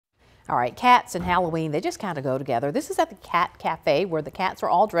All right, cats and Halloween, they just kind of go together. This is at the Cat Cafe where the cats are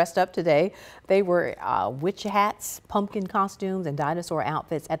all dressed up today. They wear witch hats, pumpkin costumes, and dinosaur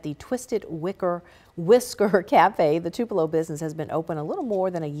outfits at the Twisted Whisker Cafe. The Tupelo business has been open a little more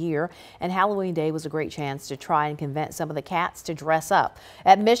than a year, and Halloween Day was a great chance to try and convince some of the cats to dress up.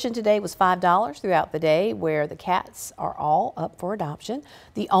 Admission today was $5 throughout the day, where the cats are all up for adoption.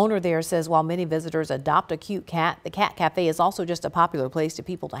 The owner there says while many visitors adopt a cute cat, the Cat Cafe is also just a popular place for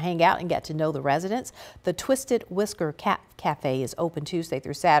people to hang out and get to know the residents. The Twisted Whisker Cat Cafe is open Tuesday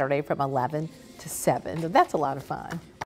through Saturday from 11 to 7. That's a lot of fun.